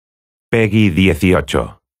Peggy 18.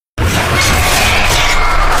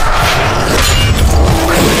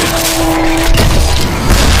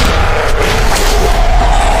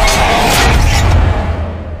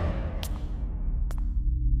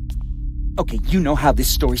 Okay, you know how this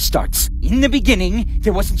story starts. In the beginning,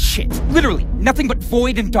 there wasn't shit. Literally, nothing but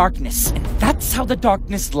void and darkness. And that's how the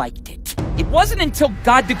darkness liked it. It wasn't until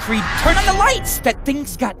God decreed, turn on the lights, that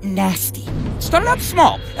things got nasty. Started out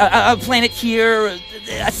small. A planet here,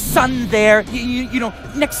 a sun there. You know,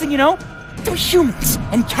 next thing you know, there were humans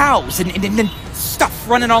and cows and then stuff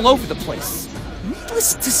running all over the place.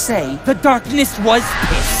 Needless to say, the darkness was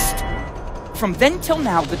pissed. From then till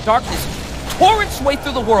now, the darkness tore its way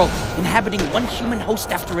through the world, inhabiting one human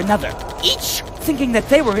host after another, each thinking that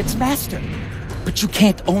they were its master. But you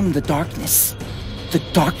can't own the darkness. The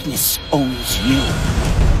darkness owns you.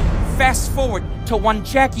 Fast forward to one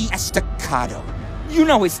Jackie Estacado. You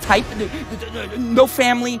know his type. No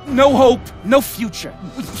family, no hope, no future.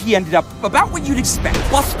 He ended up about what you'd expect,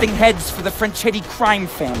 busting heads for the Franchetti crime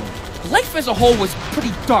family. Life as a whole was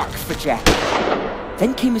pretty dark for Jackie.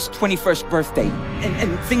 Then came his 21st birthday,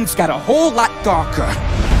 and things got a whole lot darker.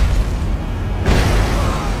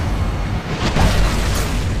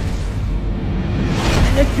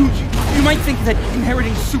 And you might think that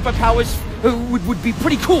inheriting superpowers would be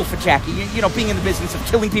pretty cool for Jackie, you know, being in the business of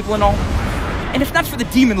killing people and all. And if not for the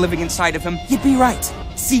demon living inside of him, you'd be right.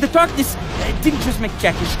 See, the darkness didn't just make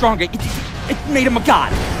Jackie stronger, it made him a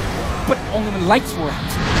god. But only when lights were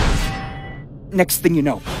out. Next thing you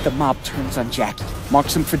know, the mob turns on Jackie,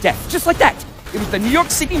 marks him for death, just like that. It was the New York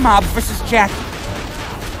City mob versus Jackie.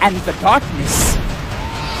 And the darkness.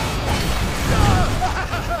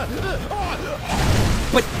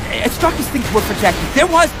 But as dark as things were for Jackie, there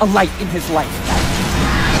was a light in his life.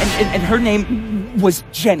 And her name was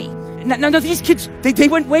Jenny. Now these kids, they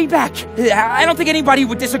went way back. I don't think anybody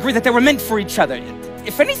would disagree that they were meant for each other.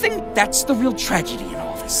 If anything, that's the real tragedy in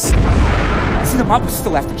all this. See, the mob was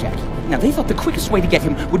still after Jackie. Now, they thought the quickest way to get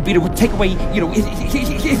him would be to take away, you know,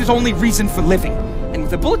 his only reason for living. And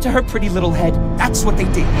with a bullet to her pretty little head, that's what they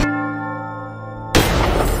did.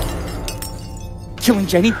 Killing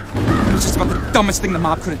Jenny was just about the dumbest thing the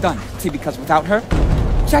mob could have done. See, because without her,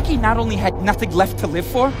 Jackie not only had nothing left to live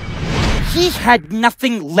for, he had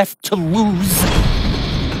nothing left to lose.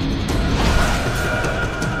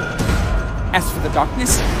 As for the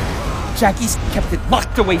darkness, Jackie's kept it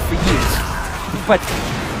locked away for years. But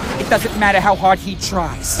it doesn't matter how hard he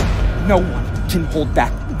tries. No one can hold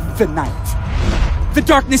back the night. The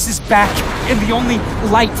darkness is back, and the only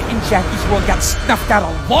light in Jackie's world got snuffed out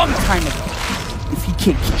a long time ago. If he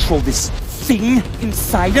can't control this thing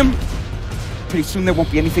inside him, pretty soon there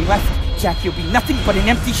won't be anything left. Jackie will be nothing but an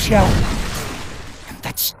empty shell. And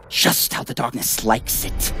that's just how the darkness likes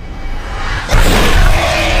it.